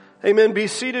Amen. Be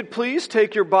seated, please.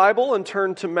 Take your Bible and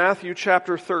turn to Matthew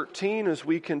chapter 13 as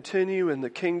we continue in the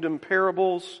kingdom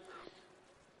parables.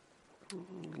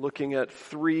 Looking at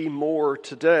 3 more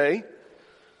today.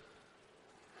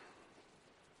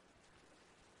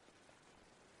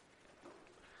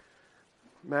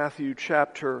 Matthew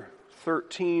chapter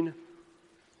 13.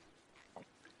 I'm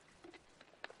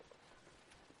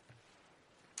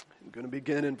going to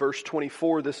begin in verse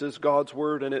 24. This is God's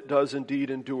word, and it does indeed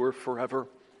endure forever.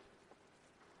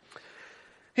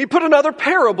 He put another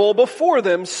parable before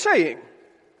them, saying,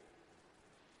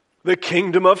 "The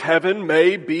kingdom of heaven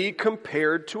may be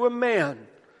compared to a man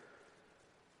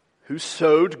who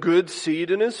sowed good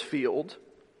seed in his field.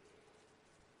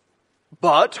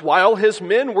 But while his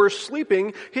men were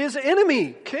sleeping, his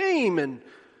enemy came and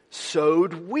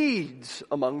sowed weeds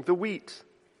among the wheat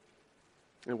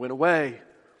and went away.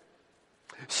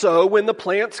 So when the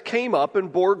plants came up and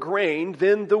bore grain,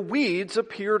 then the weeds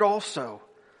appeared also.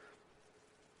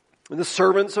 And the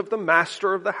servants of the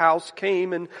master of the house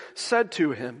came and said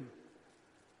to him,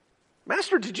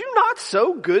 'Master, did you not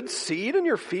sow good seed in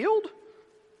your field?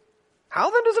 How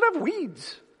then does it have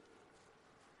weeds?'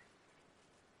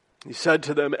 He said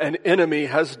to them, 'An enemy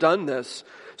has done this.'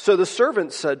 So the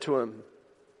servants said to him,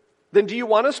 'Then do you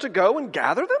want us to go and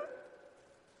gather them?'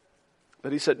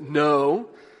 But he said, 'No,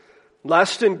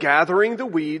 lest in gathering the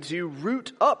weeds you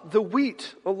root up the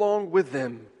wheat along with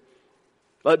them.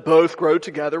 Let both grow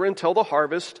together until the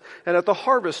harvest, and at the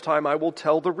harvest time I will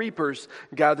tell the reapers,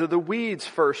 gather the weeds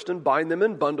first and bind them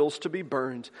in bundles to be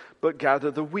burned, but gather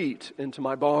the wheat into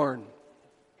my barn.'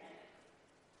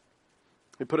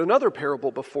 He put another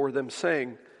parable before them,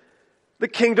 saying, 'The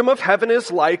kingdom of heaven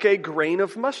is like a grain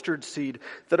of mustard seed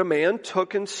that a man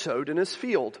took and sowed in his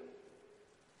field.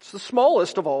 It's the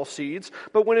smallest of all seeds,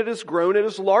 but when it is grown, it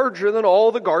is larger than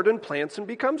all the garden plants and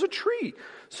becomes a tree,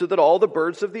 so that all the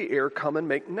birds of the air come and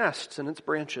make nests in its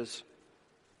branches.'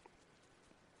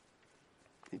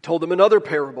 He told them another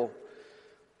parable.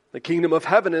 'The kingdom of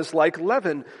heaven is like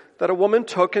leaven that a woman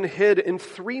took and hid in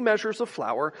 3 measures of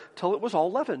flour till it was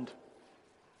all leavened.'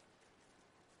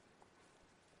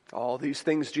 All these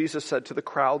things Jesus said to the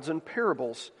crowds in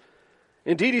parables.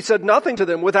 Indeed, he said nothing to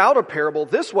them without a parable.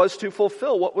 This was to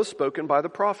fulfill what was spoken by the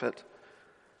prophet.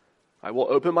 'I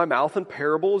will open my mouth in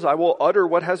parables. I will utter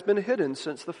what has been hidden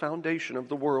since the foundation of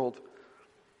the world.'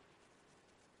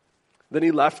 Then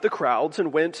he left the crowds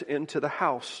and went into the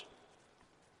house.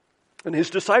 And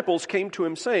his disciples came to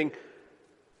him saying,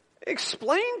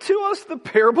 'Explain to us the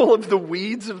parable of the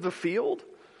weeds of the field.'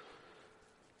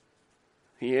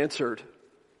 He answered,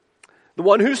 'The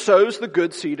one who sows the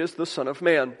good seed is the Son of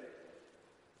Man.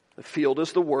 The field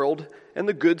is the world, and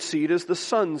the good seed is the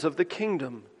sons of the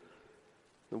kingdom.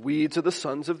 The weeds are the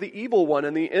sons of the evil one,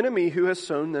 and the enemy who has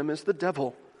sown them is the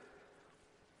devil.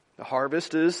 The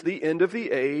harvest is the end of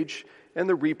the age, and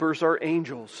the reapers are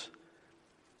angels.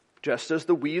 Just as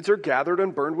the weeds are gathered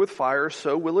and burned with fire,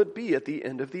 so will it be at the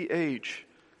end of the age.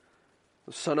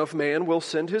 The Son of Man will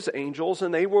send his angels,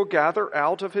 and they will gather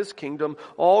out of his kingdom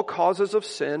all causes of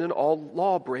sin and all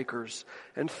lawbreakers,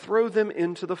 and throw them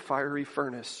into the fiery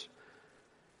furnace.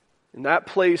 In that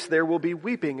place there will be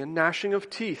weeping and gnashing of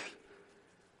teeth.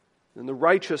 And the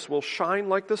righteous will shine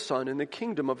like the sun in the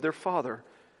kingdom of their Father.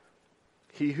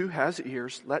 He who has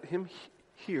ears, let him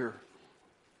hear.'"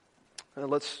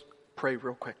 Let's pray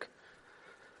real quick.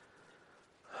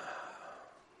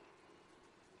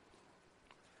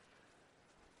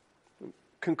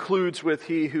 Concludes with,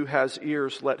 "He who has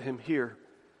ears, let him hear."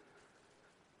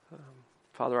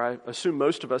 Father, I assume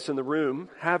most of us in the room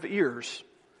have ears.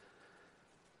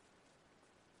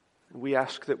 We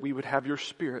ask that we would have your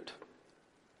Spirit,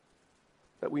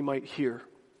 that we might hear.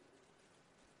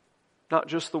 Not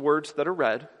just the words that are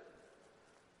read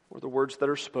or the words that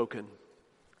are spoken,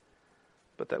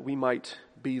 but that we might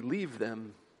believe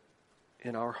them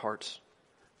in our hearts.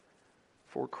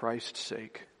 For Christ's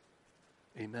sake,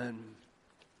 amen.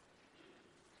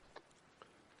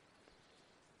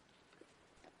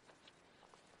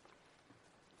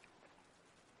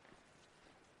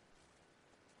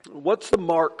 What's the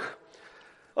mark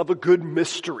of a good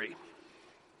mystery? Do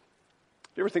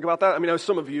you ever think about that? I mean,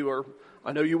 some of you are,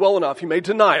 I know you well enough, you may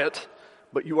deny it,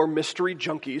 but you are mystery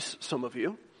junkies, some of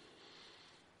you.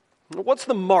 What's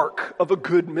the mark of a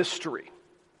good mystery?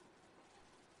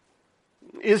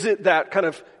 Is it that kind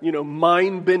of,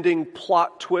 mind-bending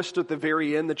plot twist at the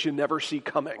very end that you never see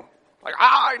coming? Like,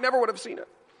 I never would have seen it.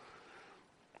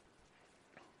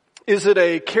 Is it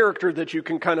a character that you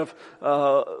can kind of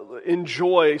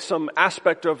enjoy some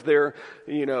aspect of their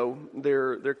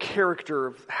character,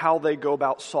 of how they go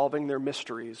about solving their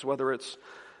mysteries, whether it's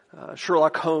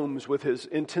Sherlock Holmes with his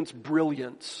intense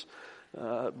brilliance,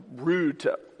 rude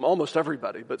to almost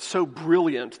everybody, but so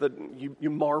brilliant that you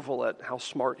marvel at how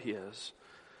smart he is.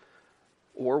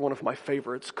 Or one of my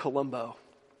favorites, Columbo,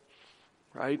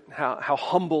 right? How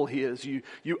humble he is.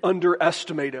 You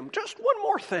underestimate him. Just one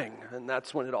more thing, and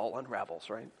that's when it all unravels,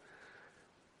 right?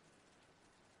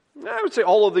 I would say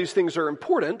all of these things are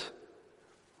important.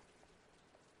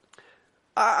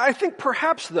 I think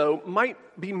perhaps, though, might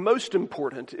be most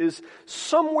important is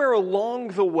somewhere along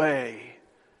the way,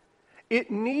 it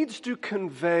needs to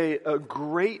convey a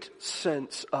great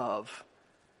sense of,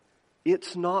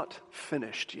 it's not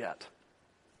finished yet.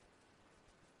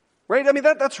 Right? I mean,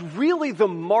 that's really the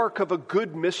mark of a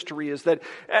good mystery, is that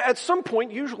at some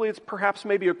point, usually it's perhaps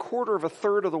maybe a quarter of a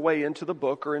third of the way into the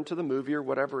book or into the movie or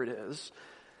whatever it is.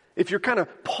 If you're kind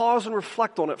of pause and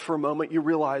reflect on it for a moment, you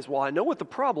realize, well, I know what the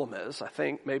problem is. I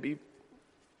think maybe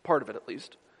part of it at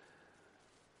least.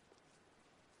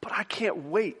 But I can't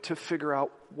wait to figure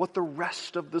out what the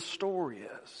rest of the story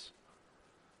is.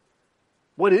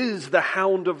 What is the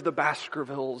Hound of the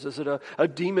Baskervilles? Is it a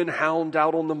demon hound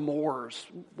out on the moors?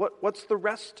 What's the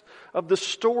rest of the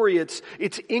story? It's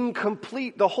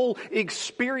incomplete. The whole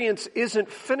experience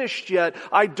isn't finished yet.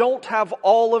 I don't have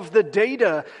all of the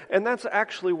data. And that's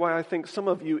actually why I think some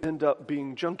of you end up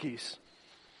being junkies.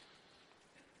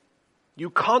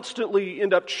 You constantly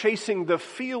end up chasing the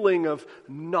feeling of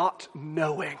not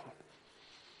knowing.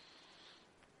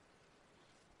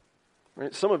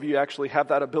 Right? Some of you actually have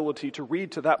that ability to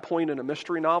read to that point in a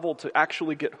mystery novel, to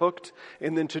actually get hooked,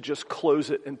 and then to just close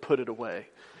it and put it away.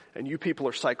 And you people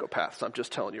are psychopaths, I'm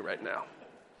just telling you right now.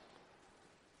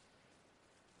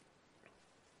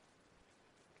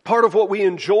 Part of what we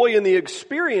enjoy in the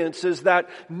experience is that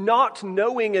not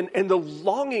knowing and the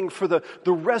longing for the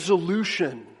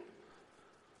resolution,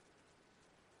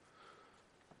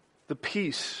 the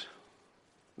peace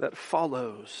that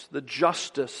follows, the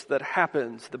justice that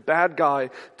happens, the bad guy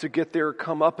to get their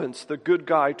comeuppance, the good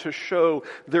guy to show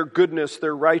their goodness,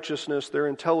 their righteousness, their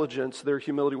intelligence, their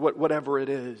humility, whatever it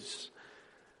is.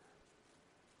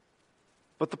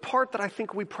 But the part that I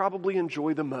think we probably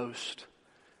enjoy the most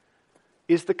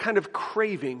is the kind of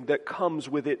craving that comes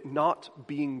with it not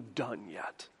being done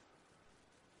yet.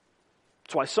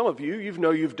 That's why some of you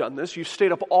you've done this, you've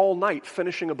stayed up all night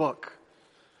finishing a book.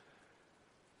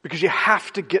 Because you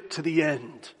have to get to the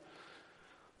end,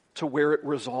 to where it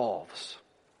resolves.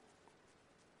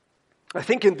 I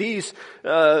think in these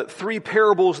three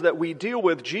parables that we deal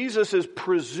with, Jesus is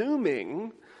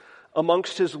presuming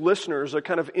amongst his listeners a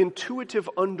kind of intuitive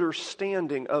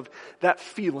understanding of that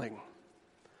feeling,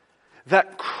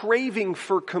 that craving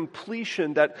for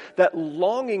completion, that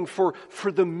longing for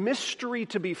the mystery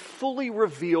to be fully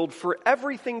revealed, for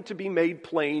everything to be made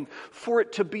plain, for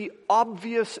it to be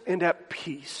obvious and at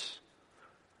peace.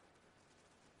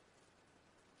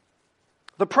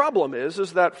 The problem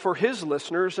is that for his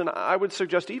listeners, and I would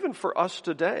suggest even for us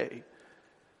today,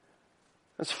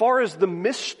 as far as the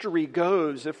mystery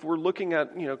goes, if we're looking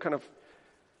at, kind of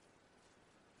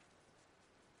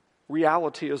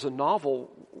reality as a novel,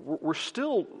 we're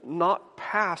still not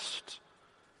past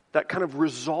that kind of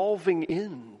resolving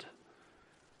end.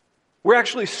 We're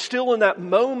actually still in that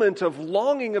moment of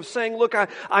longing, of saying, look,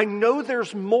 I know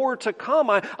there's more to come.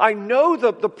 I know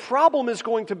the problem is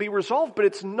going to be resolved, but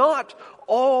it's not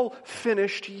all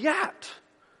finished yet.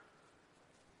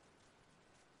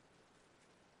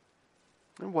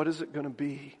 And what is it going to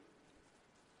be?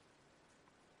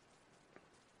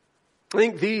 I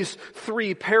think these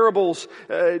three parables,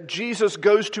 Jesus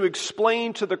goes to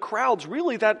explain to the crowds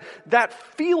really that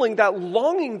feeling, that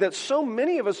longing that so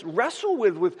many of us wrestle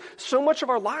with so much of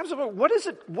our lives. About what is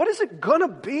it gonna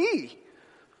be?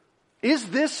 Is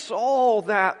this all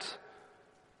that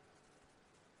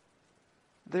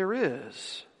there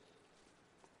is?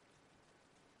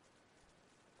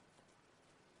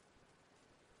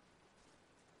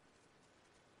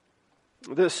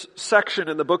 This section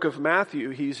in the book of Matthew,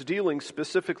 he's dealing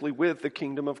specifically with the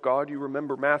kingdom of God. You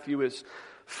remember Matthew is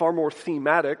far more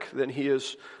thematic than he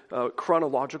is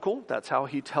chronological. That's how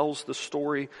he tells the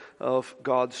story of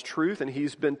God's truth. And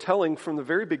he's been telling from the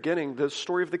very beginning the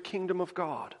story of the kingdom of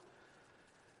God.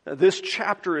 This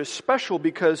chapter is special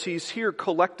because he's here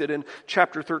collected in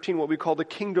chapter 13 what we call the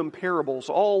kingdom parables.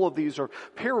 All of these are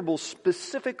parables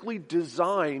specifically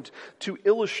designed to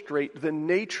illustrate the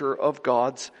nature of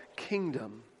God's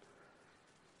kingdom.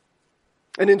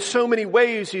 And in so many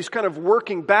ways, he's kind of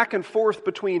working back and forth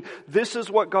between this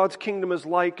is what God's kingdom is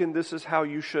like and this is how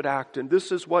you should act. And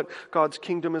this is what God's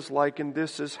kingdom is like and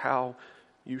this is how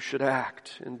you should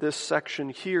act. In this section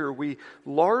here, we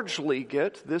largely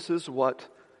get this is what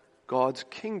God's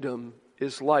kingdom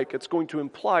is like. It's going to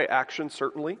imply action,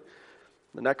 certainly.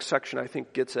 The next section, I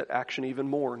think, gets at action even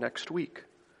more next week.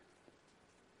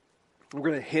 We're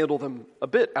going to handle them a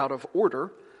bit out of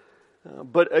order,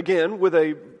 but again, with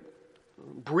a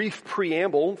brief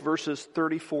preamble, verses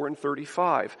 34 and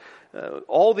 35.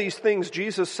 All these things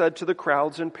Jesus said to the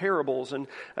crowds in parables. And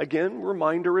again,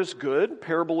 reminder is good.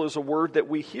 Parable is a word that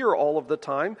we hear all of the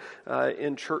time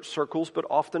in church circles, but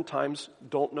oftentimes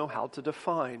don't know how to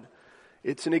define.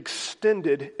 It's an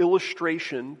extended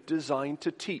illustration designed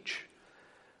to teach.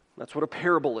 That's what a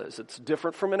parable is. It's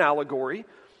different from an allegory.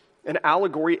 An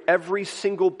allegory, every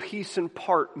single piece and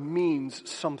part means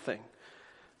something.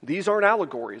 These aren't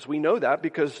allegories. We know that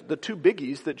because the two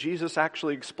biggies that Jesus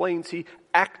actually explains, he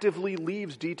actively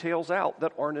leaves details out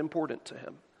that aren't important to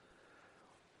him.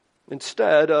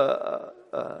 Instead, a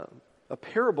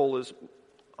parable is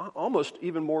almost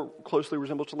even more closely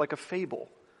resembled to like a fable.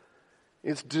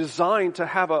 It's designed to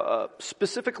have a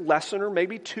specific lesson, or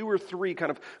maybe two or three kind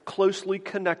of closely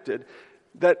connected,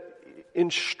 that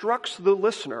instructs the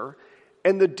listener,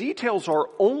 and the details are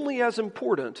only as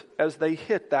important as they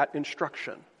hit that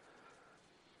instruction.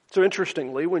 So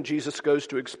interestingly, when Jesus goes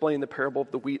to explain the parable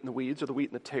of the wheat and the weeds, or the wheat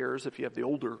and the tares, if you have the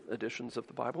older editions of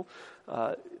the Bible,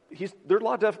 there are a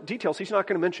lot of details he's not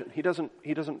going to mention. He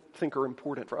doesn't think are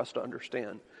important for us to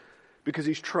understand, because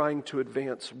he's trying to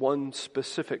advance one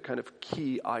specific kind of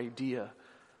key idea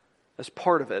as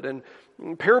part of it. And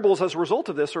parables, as a result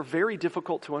of this, are very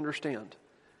difficult to understand.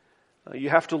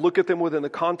 You have to look at them within the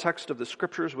context of the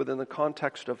Scriptures, within the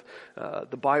context of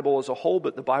the Bible as a whole,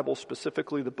 but the Bible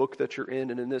specifically, the book that you're in,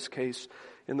 and in this case,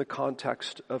 in the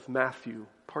context of Matthew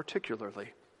particularly.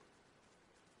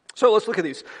 So let's look at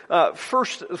these.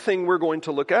 First thing we're going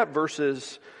to look at,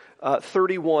 verses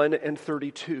 31 and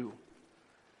 32.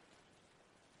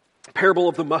 Parable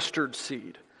of the mustard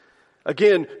seed.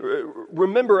 Again,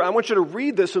 remember, I want you to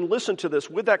read this and listen to this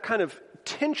with that kind of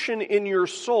tension in your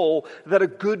soul that a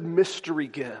good mystery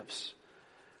gives.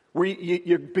 Where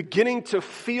you're beginning to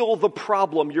feel the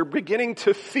problem. You're beginning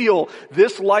to feel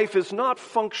this life is not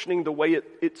functioning the way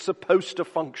it's supposed to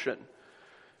function.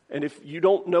 And if you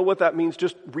don't know what that means,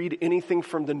 just read anything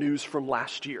from the news from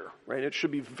last year. Right? It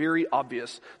should be very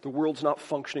obvious the world's not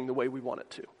functioning the way we want it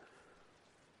to.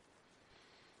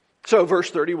 So verse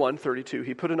 31, 32,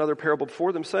 he put another parable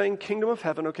before them saying, kingdom of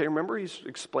heaven. Okay, remember he's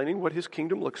explaining what his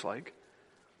kingdom looks like.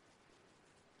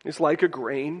 It's like a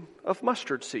grain of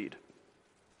mustard seed.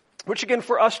 Which again,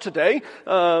 for us today,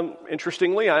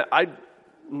 interestingly, I'm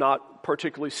not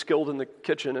particularly skilled in the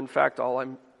kitchen. In fact, all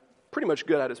I'm pretty much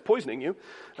good at is poisoning you.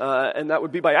 And that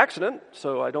would be by accident,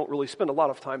 so I don't really spend a lot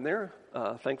of time there,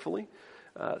 thankfully.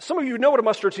 Some of you know what a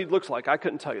mustard seed looks like. I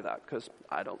couldn't tell you that because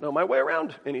I don't know my way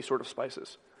around any sort of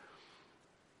spices.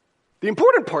 The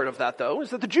important part of that, though, is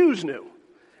that the Jews knew.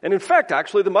 And in fact,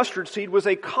 actually, the mustard seed was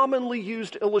a commonly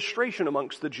used illustration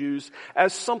amongst the Jews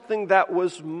as something that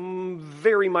was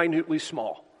very minutely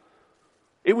small.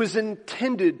 It was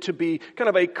intended to be kind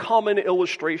of a common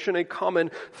illustration, a common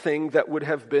thing that would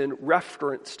have been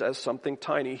referenced as something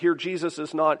tiny. Here, Jesus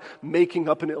is not making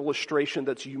up an illustration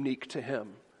that's unique to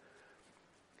him.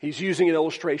 He's using an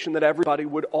illustration that everybody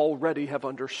would already have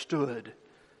understood.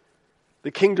 The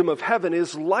kingdom of heaven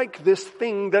is like this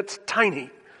thing that's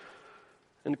tiny,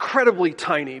 incredibly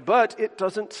tiny, but it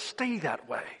doesn't stay that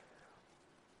way.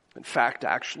 In fact,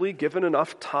 actually, given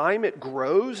enough time, it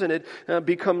grows and it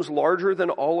becomes larger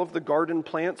than all of the garden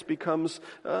plants, becomes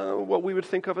what we would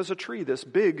think of as a tree, this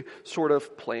big sort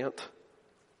of plant,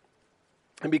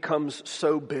 and becomes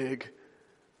so big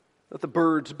that the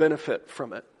birds benefit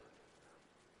from it.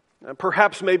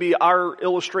 Perhaps maybe our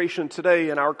illustration today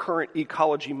in our current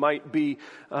ecology might be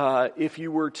if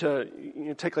you were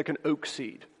to take like an oak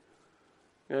seed.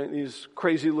 These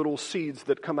crazy little seeds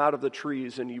that come out of the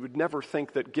trees, and you would never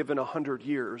think that given 100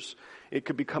 years, it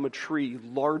could become a tree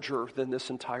larger than this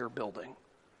entire building.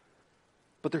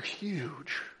 But they're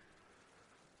huge.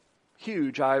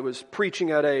 Huge. I was preaching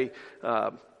at a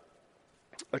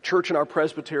church in our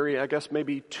presbytery, I guess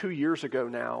maybe 2 years ago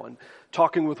now, and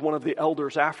talking with one of the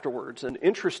elders afterwards. And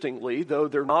interestingly, though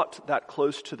they're not that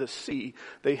close to the sea,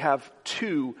 they have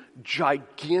 2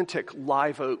 gigantic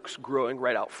live oaks growing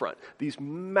right out front. These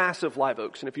massive live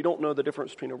oaks. And if you don't know the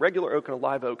difference between a regular oak and a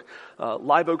live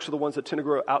oaks are the ones that tend to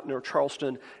grow out near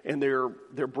Charleston, and their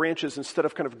branches, instead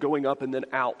of kind of going up and then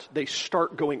out, they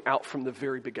start going out from the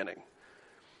very beginning.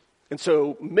 And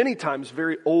so many times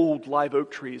very old live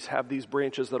oak trees have these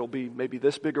branches that'll be maybe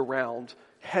this big around,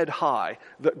 head high,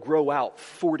 that grow out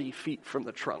 40 feet from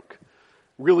the trunk.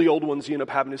 Really old ones, you end up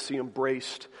having to see them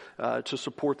braced to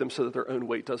support them so that their own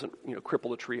weight doesn't, cripple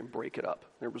the tree and break it up.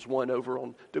 There was one over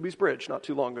on Doobie's Bridge not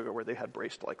too long ago where they had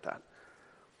braced like that.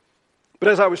 But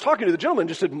as I was talking to the gentleman,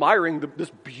 just admiring this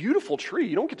beautiful tree,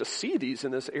 you don't get to see these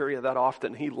in this area that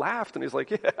often. He laughed and he's like,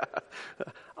 yeah,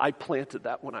 I planted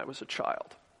that when I was a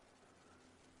child.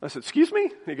 I said, excuse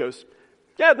me? He goes,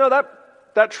 yeah, no,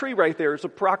 that tree right there is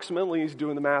approximately, he's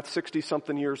doing the math,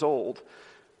 60-something years old,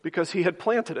 because he had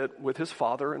planted it with his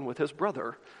father and with his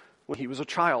brother when he was a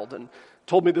child, and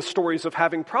told me the stories of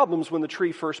having problems when the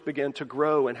tree first began to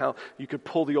grow and how you could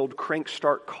pull the old crank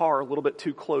start car a little bit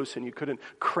too close and you couldn't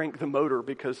crank the motor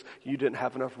because you didn't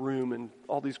have enough room, and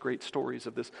all these great stories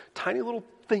of this tiny little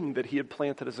thing that he had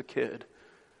planted as a kid.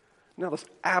 Now this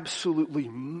absolutely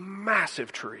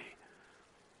massive tree.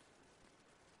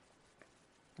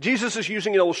 Jesus is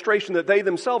using an illustration that they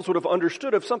themselves would have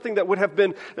understood of something that would have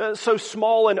been so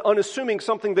small and unassuming,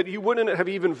 something that you wouldn't have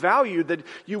even valued, that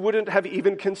you wouldn't have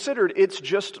even considered. It's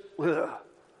just, ugh.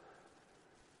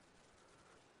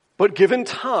 But given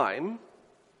time,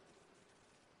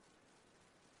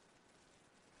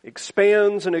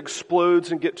 expands and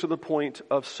explodes and get to the point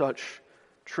of such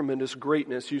tremendous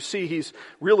greatness. You see, he's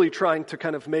really trying to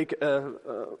kind of make,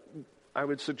 I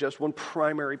would suggest, one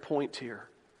primary point here.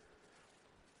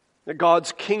 That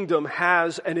God's kingdom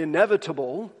has an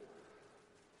inevitable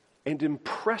and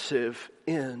impressive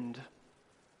end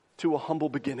to a humble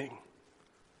beginning.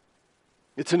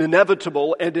 It's an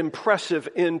inevitable and impressive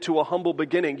end to a humble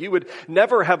beginning. You would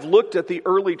never have looked at the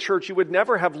early church, you would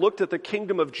never have looked at the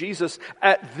kingdom of Jesus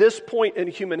at this point in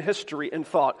human history and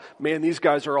thought, man, these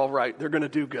guys are all right, they're going to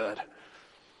do good.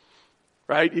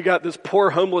 Right? You got this poor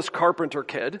homeless carpenter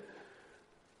kid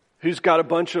who's got a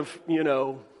bunch of,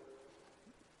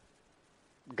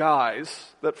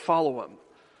 guys that follow him.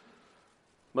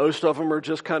 Most of them are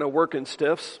just kind of working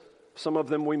stiffs. Some of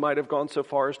them we might have gone so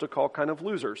far as to call kind of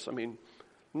losers. I mean,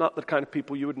 not the kind of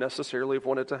people you would necessarily have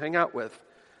wanted to hang out with.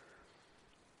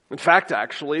 In fact,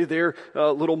 actually, they're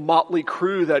a little motley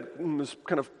crew that was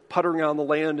kind of puttering on the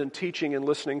land and teaching and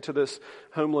listening to this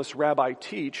homeless rabbi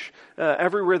teach.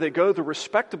 Everywhere they go, the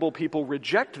respectable people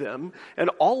reject them, and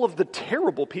all of the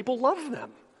terrible people love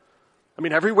them. I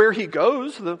mean, everywhere he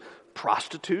goes, the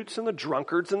prostitutes and the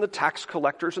drunkards and the tax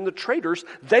collectors and the traders,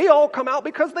 they all come out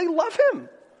because they love him.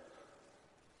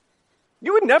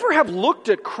 You would never have looked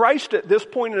at Christ at this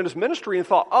point in his ministry and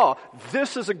thought, oh,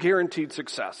 this is a guaranteed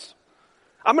success.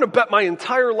 I'm going to bet my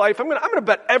entire life, I'm going to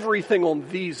bet everything on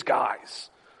these guys.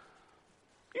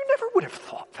 You never would have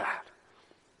thought that.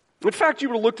 In fact, you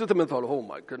would have looked at them and thought, oh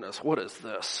my goodness, what is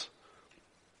this?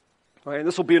 Right, and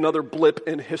this will be another blip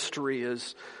in history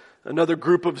as another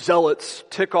group of zealots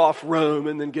tick off Rome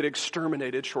and then get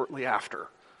exterminated shortly after.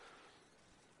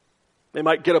 They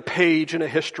might get a page in a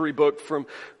history book from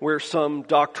where some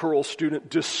doctoral student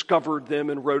discovered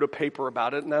them and wrote a paper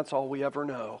about it, and that's all we ever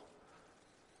know.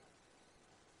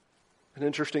 And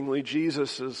interestingly,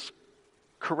 Jesus is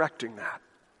correcting that.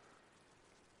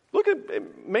 Look,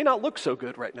 it may not look so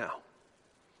good right now.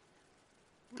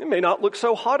 It may not look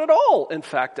so hot at all, in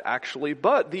fact, actually,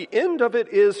 but the end of it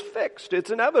is fixed.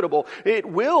 It's inevitable. It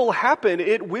will happen.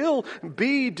 It will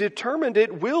be determined.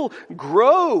 It will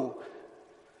grow,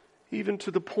 even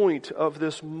to the point of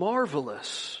this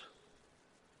marvelous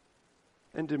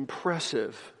and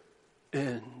impressive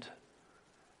end.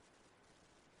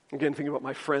 Again, thinking about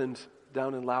my friend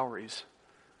down in Lowry's.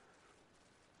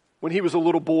 When he was a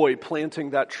little boy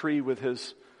planting that tree with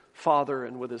his father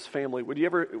and with his family, would he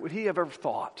ever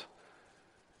thought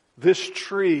this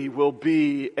tree will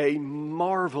be a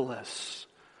marvelous,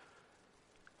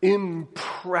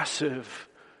 impressive,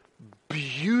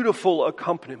 beautiful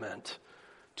accompaniment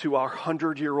to our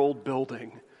 100-year-old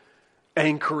building,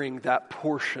 anchoring that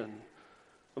portion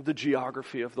of the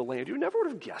geography of the land? You never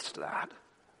would have guessed that.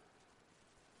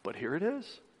 But here it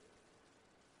is.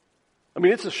 I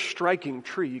mean, it's a striking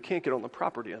tree. You can't get on the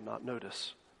property and not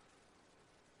notice.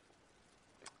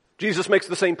 Jesus makes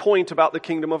the same point about the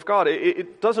kingdom of God.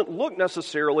 It doesn't look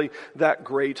necessarily that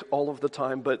great all of the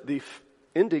time, but the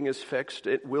ending is fixed.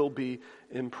 It will be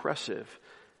impressive.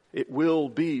 It will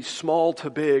be small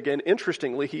to big. And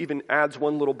interestingly, he even adds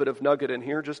one little bit of nugget in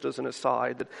here, just as an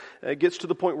aside, that it gets to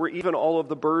the point where even all of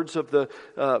the birds of the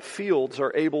fields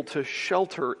are able to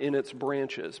shelter in its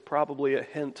branches. Probably a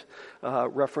hint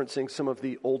referencing some of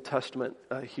the Old Testament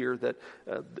here, that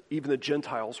even the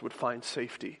Gentiles would find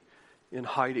safety in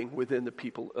hiding within the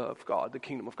people of God, the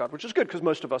kingdom of God, which is good because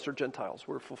most of us are Gentiles.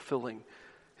 We're fulfilling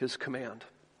his command.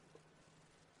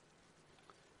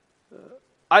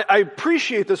 I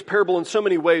appreciate this parable in so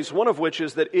many ways, one of which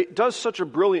is that it does such a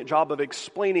brilliant job of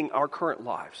explaining our current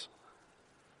lives.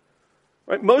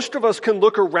 Right? Most of us can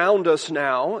look around us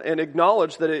now and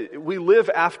acknowledge that we live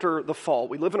after the fall.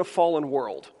 We live in a fallen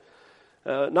world.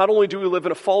 Not only do we live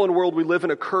in a fallen world, we live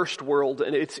in a cursed world,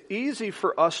 and it's easy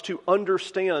for us to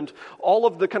understand all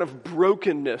of the kind of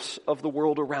brokenness of the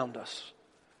world around us.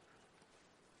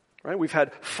 Right? We've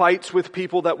had fights with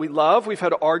people that we love. We've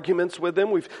had arguments with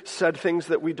them. We've said things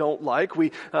that we don't like.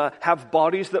 We have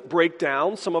bodies that break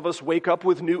down. Some of us wake up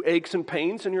with new aches and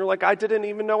pains, and you're like, I didn't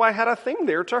even know I had a thing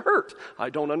there to hurt. I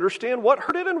don't understand what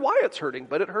hurt it and why it's hurting,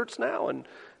 but it hurts now, and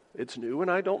it's new, and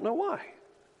I don't know why.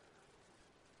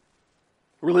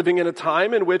 We're living in a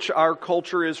time in which our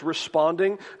culture is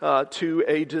responding to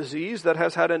a disease that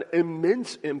has had an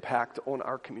immense impact on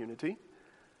our community.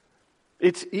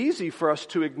 It's easy for us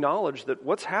to acknowledge that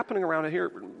what's happening around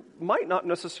here might not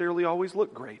necessarily always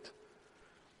look great.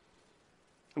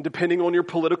 And depending on your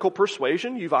political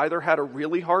persuasion, you've either had a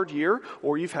really hard year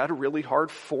or you've had a really hard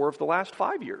 4 of the last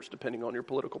 5 years, depending on your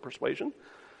political persuasion.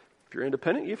 If you're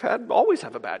independent, you've always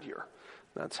have a bad year.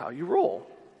 That's how you roll.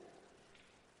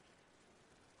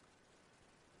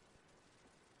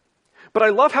 But I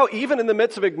love how even in the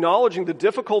midst of acknowledging the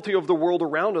difficulty of the world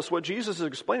around us, what Jesus is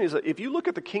explaining is that if you look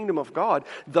at the kingdom of God,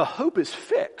 the hope is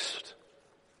fixed.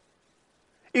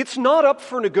 It's not up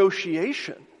for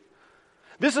negotiation.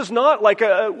 This is not like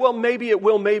a, well, maybe it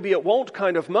will, maybe it won't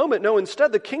kind of moment. No,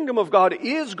 instead, the kingdom of God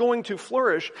is going to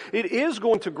flourish. It is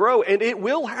going to grow, and it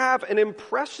will have an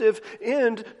impressive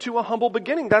end to a humble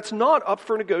beginning. That's not up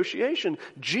for negotiation.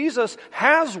 Jesus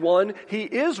has won, he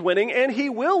is winning, and he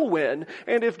will win.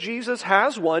 And if Jesus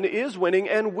has won, is winning,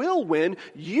 and will win,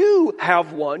 you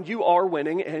have won, you are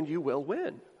winning, and you will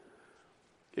win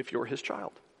if you're his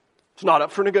child. It's not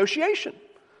up for negotiation.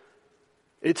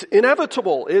 It's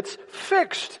inevitable. It's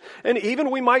fixed. And even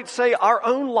we might say our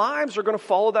own lives are going to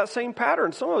follow that same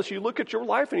pattern. Some of us, you look at your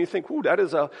life and you think, ooh,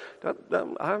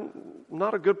 I'm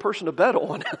not a good person to bet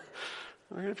on.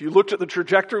 If you looked at the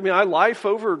trajectory of my life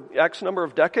over X number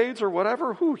of decades or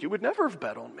whatever, you would never have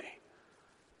bet on me.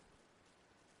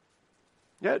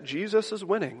 Yet Jesus is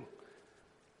winning.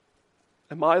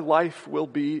 And my life will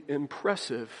be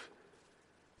impressive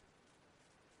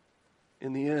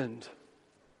in the end.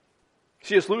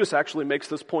 C.S. Lewis actually makes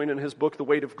this point in his book, The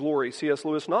Weight of Glory. C.S.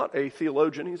 Lewis, not a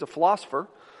theologian, he's a philosopher,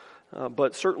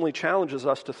 but certainly challenges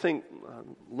us to think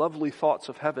lovely thoughts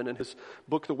of heaven. In his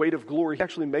book, The Weight of Glory, he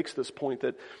actually makes this point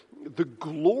that the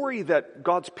glory that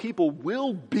God's people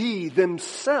will be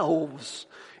themselves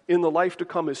in the life to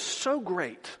come is so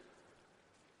great,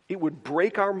 it would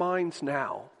break our minds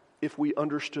now if we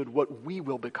understood what we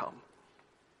will become.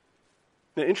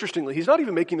 Now, interestingly, he's not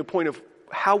even making the point of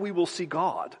how we will see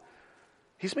God.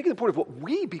 He's making the point of what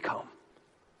we become.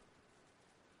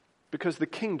 Because the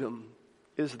kingdom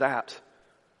is that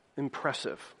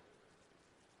impressive.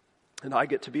 And I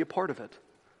get to be a part of it.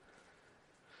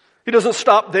 He doesn't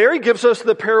stop there. He gives us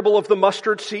the parable of the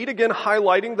mustard seed, again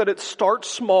highlighting that it starts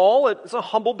small. It's a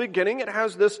humble beginning. It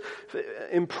has this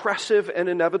impressive and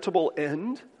inevitable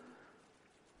end.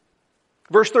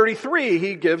 Verse 33,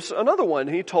 he gives another one.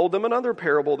 He told them another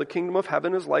parable. The kingdom of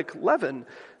heaven is like leaven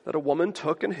that a woman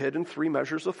took and hid in 3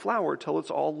 measures of flour till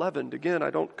it's all leavened. Again, I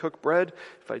don't cook bread.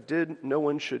 If I did, no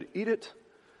one should eat it.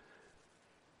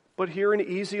 But here an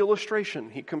easy illustration.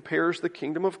 He compares the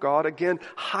kingdom of God, again,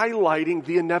 highlighting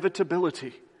the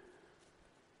inevitability.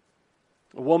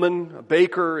 A woman, a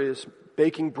baker, is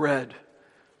baking bread.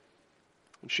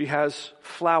 And she has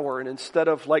flour, and instead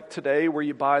of like today where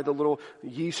you buy the little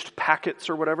yeast packets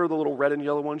or whatever, the little red and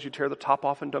yellow ones, you tear the top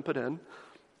off and dump it in.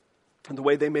 And the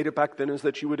way they made it back then is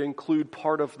that you would include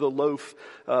part of the loaf,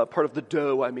 part of the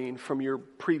dough, from your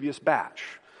previous batch.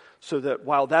 So that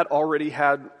while that already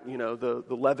had, the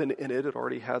leaven in it, it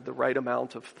already had the right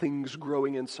amount of things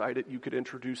growing inside it, you could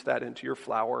introduce that into your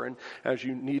flour, and as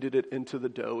you kneaded it into the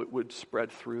dough, it would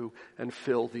spread through and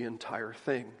fill the entire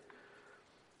thing.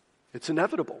 It's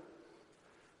inevitable.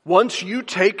 Once you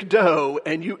take dough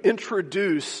and you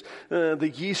introduce the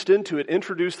yeast into it,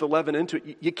 introduce the leaven into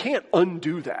it, you can't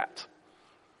undo that.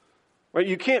 Right?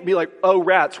 You can't be like, oh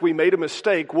rats, we made a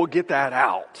mistake, we'll get that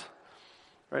out.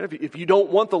 Right? If you don't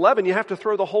want the leaven, you have to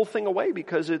throw the whole thing away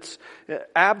because it's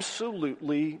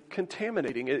absolutely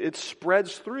contaminating. It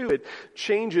spreads through, it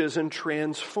changes and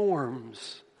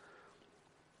transforms.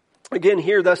 Again,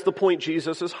 here, that's the point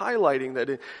Jesus is highlighting,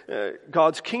 that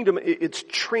God's kingdom, it's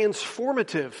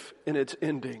transformative in its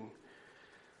ending.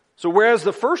 So whereas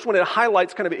the first one, it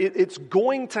highlights it's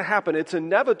going to happen, it's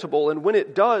inevitable, and when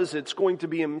it does, it's going to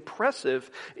be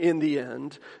impressive in the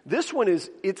end. This one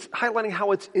it's highlighting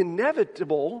how it's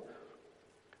inevitable,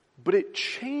 but it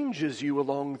changes you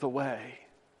along the way.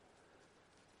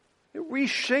 It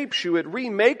reshapes you, it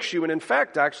remakes you. And in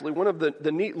fact, actually, one of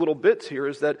the neat little bits here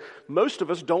is that most of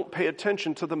us don't pay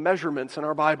attention to the measurements in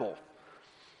our Bible.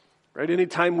 Right?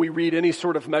 Anytime we read any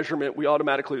sort of measurement, we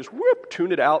automatically just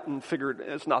tune it out and figure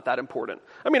it's not that important.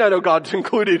 I mean, I know God's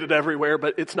included it everywhere,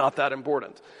 but it's not that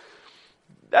important.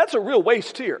 That's a real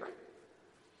waste here.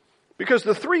 Because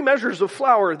the 3 measures of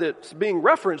flour that's being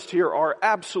referenced here are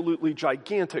absolutely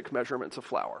gigantic measurements of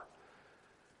flour.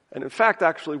 And in fact,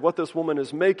 actually, what this woman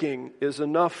is making is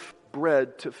enough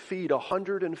bread to feed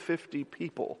 150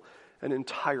 people an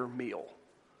entire meal.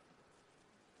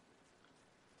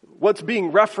 What's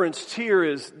being referenced here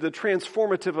is the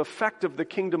transformative effect of the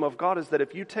kingdom of God is that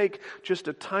if you take just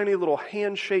a tiny little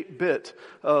hand-shaped bit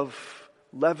of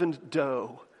leavened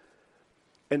dough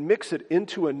and mix it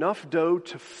into enough dough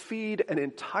to feed an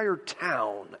entire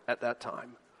town at that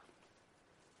time,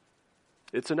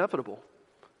 it's inevitable.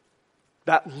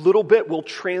 That little bit will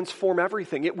transform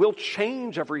everything. It will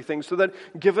change everything so that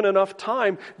given enough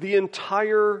time, the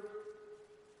entire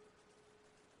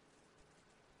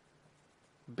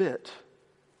bit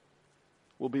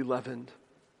will be leavened.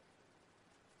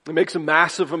 It makes a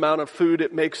massive amount of food.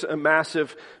 It makes a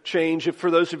massive change. For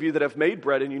those of you that have made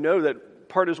bread and you know that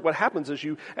part is what happens is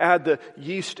you add the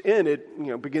yeast in,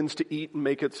 it begins to eat and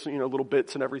make its little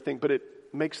bits and everything, but it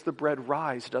makes the bread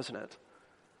rise, doesn't it?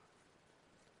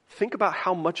 Think about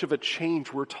how much of a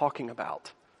change we're talking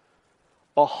about.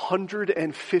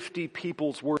 150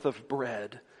 people's worth of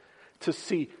bread to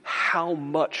see how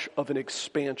much of an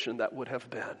expansion that would have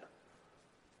been.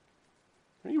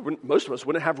 Most of us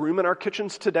wouldn't have room in our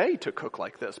kitchens today to cook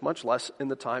like this, much less in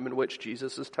the time in which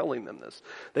Jesus is telling them this.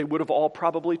 They would have all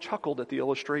probably chuckled at the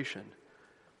illustration.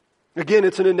 Again,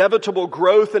 it's an inevitable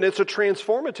growth and it's a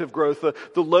transformative growth.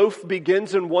 The loaf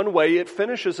begins in one way, it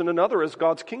finishes in another as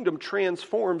God's kingdom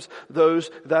transforms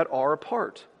those that are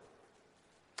apart.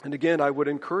 And again, I would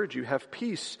encourage you, have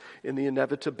peace in the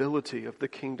inevitability of the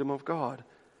kingdom of God.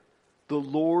 The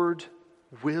Lord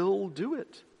will do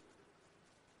it.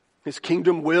 His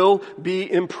kingdom will be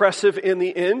impressive in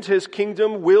the end. His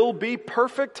kingdom will be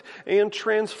perfect and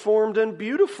transformed and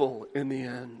beautiful in the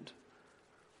end.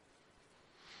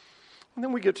 And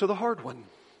then we get to the hard one.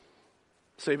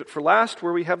 Save it for last,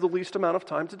 where we have the least amount of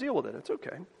time to deal with it. It's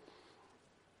okay.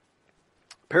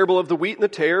 Parable of the wheat and the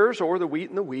tares, or the wheat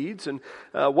and the weeds. And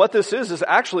what this is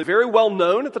actually very well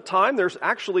known at the time. There's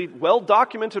actually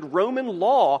well-documented Roman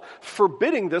law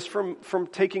forbidding this from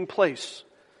taking place.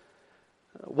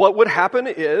 What would happen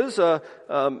is a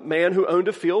man who owned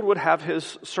a field would have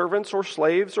his servants or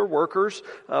slaves or workers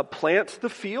plant the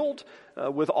field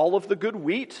with all of the good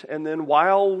wheat, and then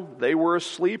while they were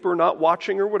asleep or not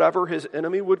watching or whatever, his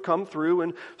enemy would come through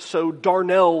and sow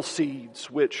darnel seeds,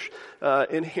 which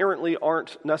inherently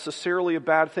aren't necessarily a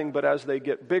bad thing, but as they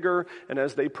get bigger and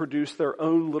as they produce their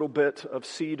own little bit of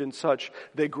seed and such,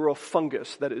 they grow a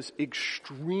fungus that is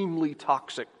extremely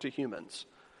toxic to humans.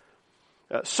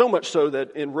 So much so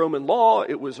that in Roman law,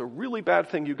 it was a really bad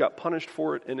thing. You got punished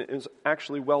for it, and it is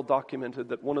actually well documented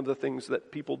that one of the things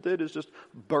that people did is just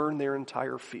burn their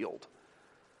entire field.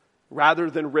 Rather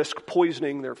than risk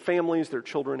poisoning their families, their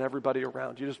children, everybody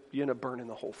around. You end up burning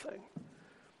the whole thing.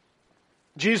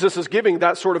 Jesus is giving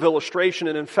that sort of illustration,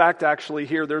 and in fact, actually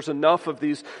here, there's enough of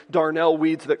these darnel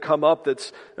weeds that come up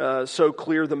that's so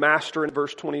clear. The master in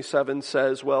verse 27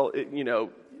 says, well,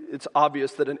 it's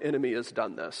obvious that an enemy has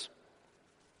done this.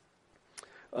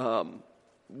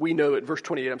 We know at verse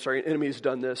 28, an enemy has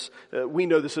done this. We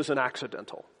know this isn't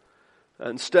accidental.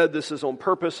 Instead, this is on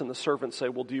purpose, and the servants say,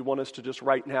 well, do you want us to just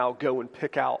right now go and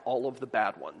pick out all of the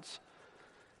bad ones?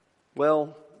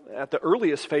 Well, at the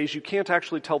earliest phase, you can't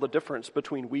actually tell the difference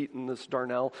between wheat and this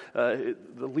darnel. The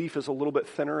leaf is a little bit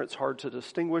thinner. It's hard to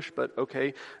distinguish, but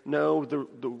okay. No, the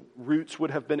roots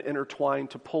would have been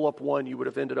intertwined. To pull up one, you would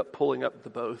have ended up pulling up the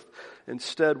both.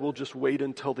 Instead, we'll just wait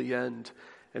until the end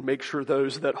and make sure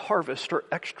those that harvest are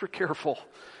extra careful,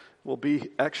 will be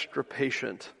extra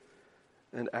patient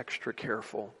and extra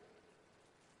careful.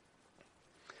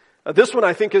 This one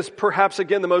I think is perhaps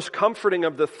again the most comforting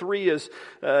of the three is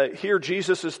here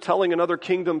Jesus is telling another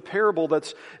kingdom parable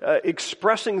that's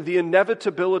expressing the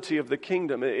inevitability of the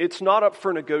kingdom. It's not up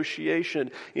for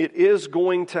negotiation. It is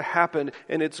going to happen,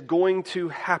 and it's going to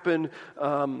happen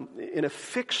in a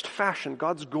fixed fashion.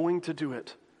 God's going to do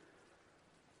it.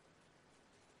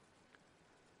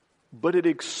 But it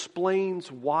explains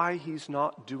why he's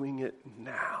not doing it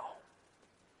now.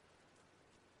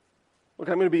 Look,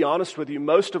 I'm going to be honest with you.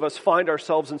 Most of us find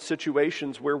ourselves in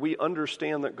situations where we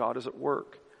understand that God is at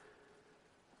work.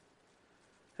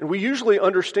 And we usually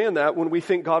understand that when we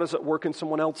think God is at work in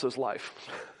someone else's life.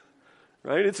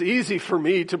 Right? It's easy for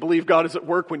me to believe God is at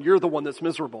work when you're the one that's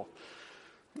miserable.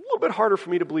 A little bit harder for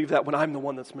me to believe that when I'm the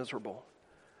one that's miserable.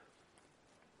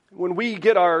 When we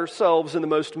get ourselves in the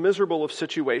most miserable of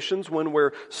situations, when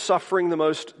we're suffering the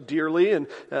most dearly, and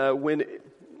when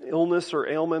illness or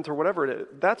ailment or whatever it is,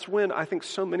 that's when I think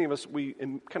so many of us, we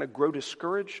kind of grow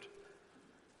discouraged.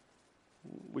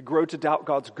 We grow to doubt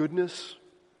God's goodness.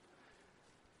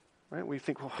 Right? We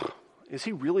think, well, is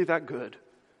he really that good?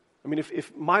 I mean,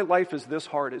 if my life is this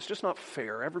hard, it's just not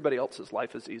fair. Everybody else's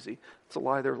life is easy. It's a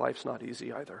lie. Their life's not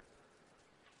easy either.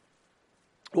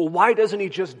 Well, why doesn't he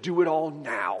just do it all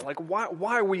now? Like,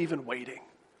 why are we even waiting?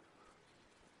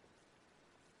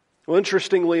 Well,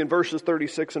 interestingly, in verses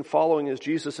 36 and following, as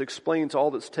Jesus explains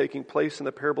all that's taking place in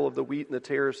the parable of the wheat and the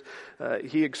tares,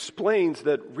 he explains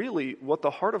that really what the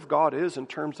heart of God is in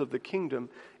terms of the kingdom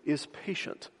is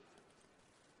patient.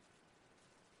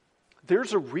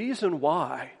 There's a reason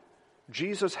why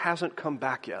Jesus hasn't come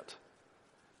back yet.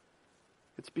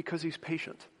 It's because he's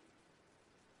patient.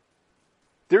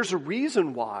 There's a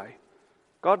reason why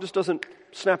God just doesn't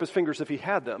snap his fingers if he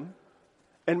had them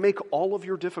and make all of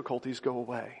your difficulties go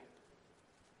away.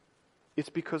 It's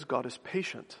because God is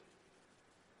patient.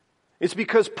 It's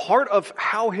because part of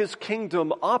how his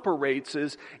kingdom operates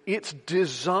is it's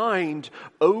designed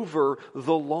over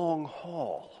the long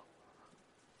haul.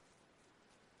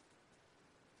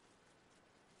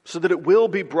 So that it will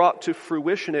be brought to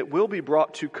fruition, it will be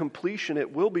brought to completion,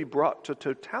 it will be brought to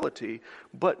totality,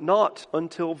 but not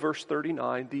until verse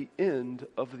 39, the end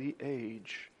of the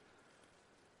age.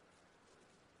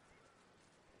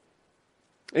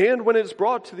 And when it's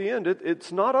brought to the end,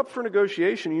 it's not up for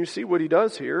negotiation. You see what he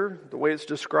does here. The way it's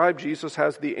described, Jesus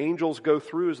has the angels go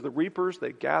through as the reapers.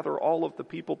 They gather all of the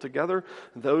people together.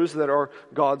 Those that are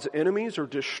God's enemies are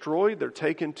destroyed. They're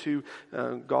taken to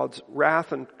God's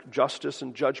wrath and justice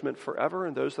and judgment forever.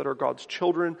 And those that are God's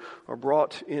children are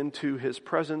brought into his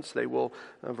presence. They will,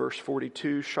 verse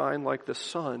 42, shine like the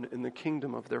sun in the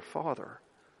kingdom of their Father.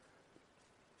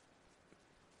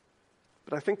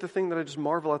 But I think the thing that I just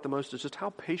marvel at the most is just how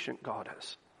patient God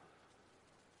is.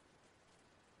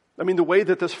 I mean, the way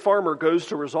that this farmer goes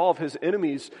to resolve his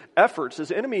enemy's efforts,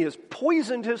 his enemy has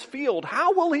poisoned his field.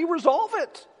 How will he resolve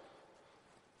it?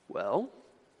 Well,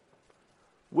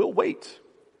 we'll wait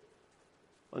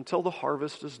until the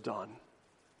harvest is done.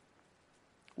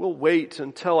 We'll wait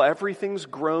until everything's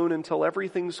grown, until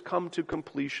everything's come to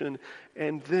completion,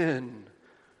 and then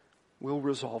we'll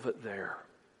resolve it there.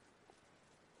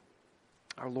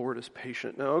 Our Lord is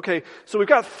patient. Now, okay, so we've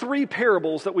got 3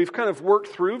 parables that we've kind of worked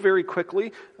through very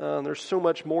quickly. There's so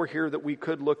much more here that we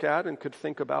could look at and could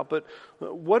think about, but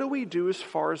what do we do as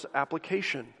far as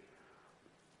application?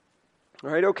 All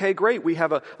right, okay, great. We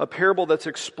have a parable that's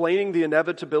explaining the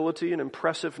inevitability and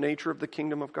impressive nature of the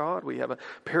kingdom of God. We have a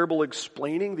parable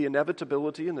explaining the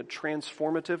inevitability and the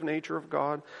transformative nature of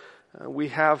God. We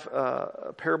have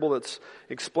a parable that's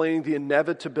explaining the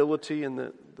inevitability and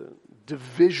the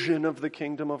division of the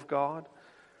kingdom of God.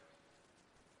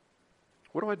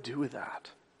 What do I do with that?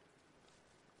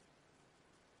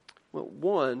 Well,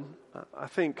 one, I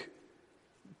think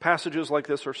passages like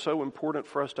this are so important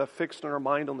for us to have fixed in our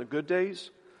mind on the good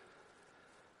days,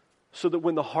 so that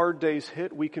when the hard days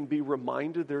hit, we can be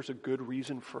reminded there's a good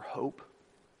reason for hope.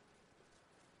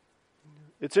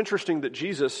 It's interesting that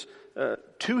Jesus,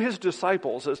 to his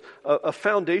disciples, as a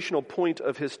foundational point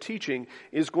of his teaching,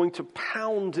 is going to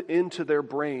pound into their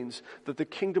brains that the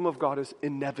kingdom of God is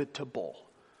inevitable.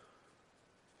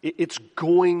 It's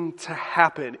going to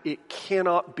happen. It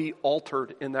cannot be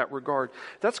altered in that regard.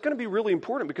 That's going to be really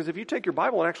important, because if you take your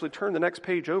Bible and actually turn the next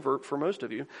page over, for most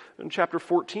of you, in chapter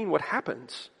 14, what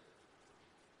happens?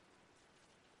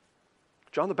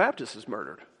 John the Baptist is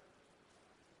murdered.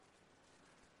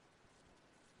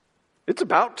 It's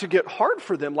about to get hard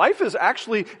for them. Life is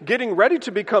actually getting ready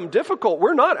to become difficult.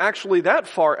 We're not actually that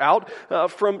far out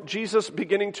from Jesus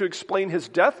beginning to explain his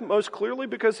death most clearly,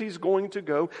 because he's going to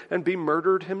go and be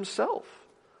murdered himself.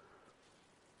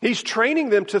 He's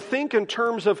training them to think in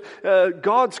terms of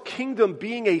God's kingdom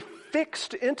being a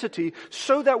fixed entity,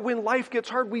 so that when life gets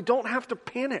hard, we don't have to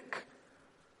panic.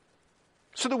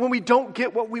 So that when we don't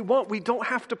get what we want, we don't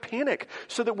have to panic.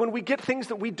 So that when we get things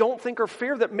that we don't think are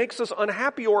fair, that makes us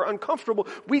unhappy or uncomfortable,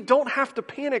 we don't have to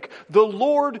panic. The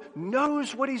Lord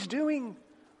knows what he's doing.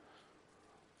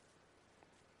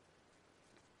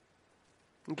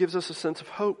 It gives us a sense of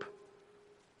hope.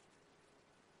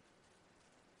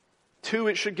 2,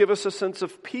 it should give us a sense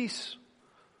of peace.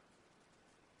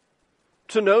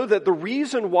 To know that the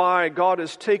reason why God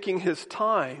is taking his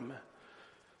time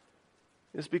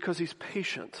is because he's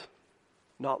patient,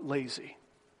 not lazy.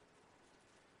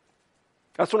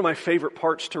 That's one of my favorite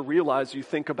parts to realize. You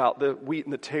think about the wheat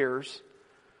and the tares.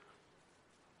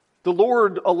 The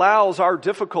Lord allows our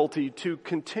difficulty to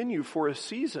continue for a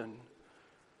season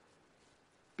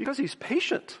because He's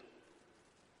patient.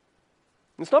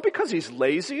 It's not because He's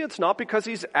lazy. It's not because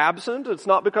He's absent. It's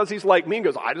not because He's like me and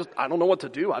goes, I don't know what to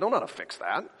do. I don't know how to fix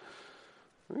that.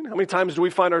 I mean, how many times do we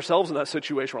find ourselves in that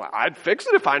situation? We're like, I'd fix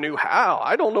it if I knew how.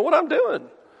 I don't know what I'm doing.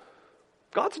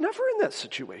 God's never in that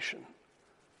situation.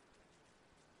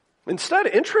 Instead,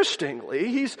 interestingly,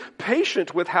 He's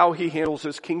patient with how He handles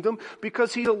His kingdom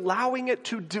because He's allowing it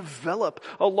to develop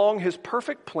along His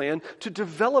perfect plan, to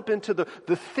develop into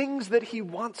the things that He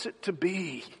wants it to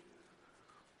be.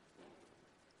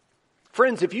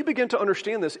 Friends, if you begin to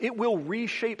understand this, it will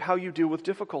reshape how you deal with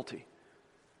difficulty.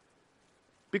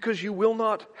 Because you will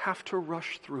not have to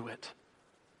rush through it.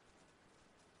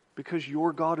 Because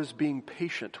your God is being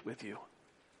patient with you.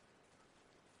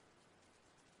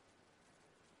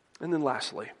 And then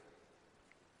lastly,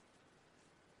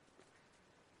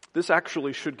 this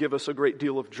actually should give us a great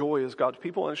deal of joy as God's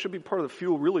people, and it should be part of the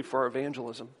fuel really for our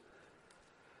evangelism.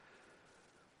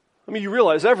 I mean, you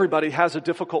realize everybody has a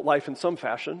difficult life in some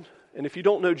fashion, and if you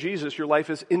don't know Jesus, your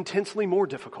life is intensely more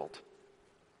difficult.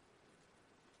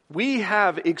 We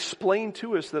have explained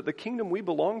to us that the kingdom we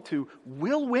belong to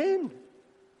will win.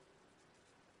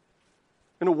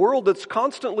 In a world that's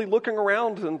constantly looking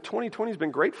around, and 2020 has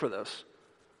been great for this,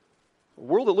 a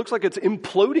world that looks like it's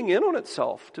imploding in on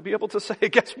itself, to be able to say,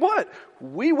 guess what?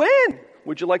 We win.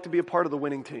 Would you like to be a part of the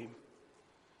winning team?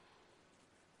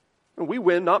 And we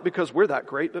win not because we're that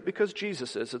great, but because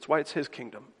Jesus is. It's why it's His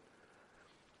kingdom.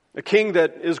 A king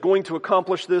that is going to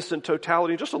accomplish this in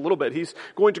totality in just a little bit. He's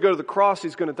going to go to the cross.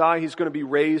 He's going to die. He's going to be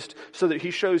raised so that He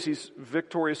shows He's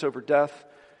victorious over death.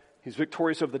 He's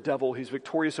victorious over the devil. He's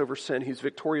victorious over sin. He's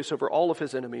victorious over all of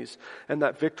His enemies. And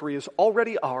that victory is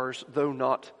already ours, though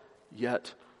not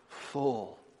yet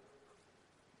full.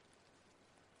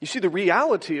 You see, the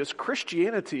reality is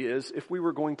Christianity is, if we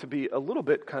were going to be a little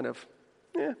bit kind of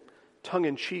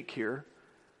tongue-in-cheek here,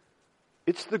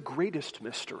 it's the greatest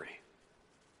mystery.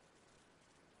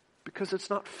 Because it's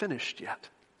not finished yet.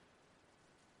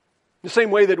 The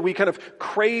same way that we kind of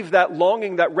crave that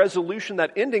longing, that resolution,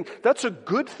 that ending, that's a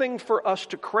good thing for us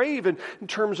to crave in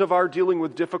terms of our dealing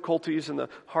with difficulties and the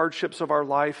hardships of our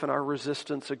life and our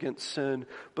resistance against sin.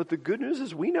 But the good news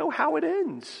is we know how it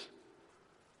ends.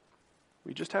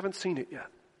 We just haven't seen it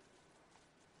yet.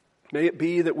 May it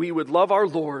be that we would love our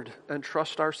Lord and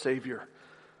trust our Savior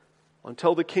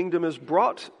until the kingdom is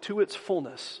brought to its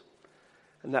fullness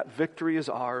and that victory is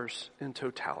ours in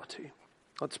totality.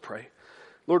 Let's pray.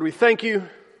 Lord, we thank You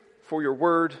for Your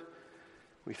word.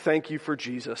 We thank You for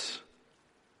Jesus.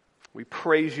 We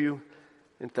praise You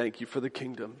and thank You for the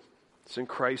kingdom. It's in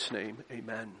Christ's name,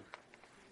 amen.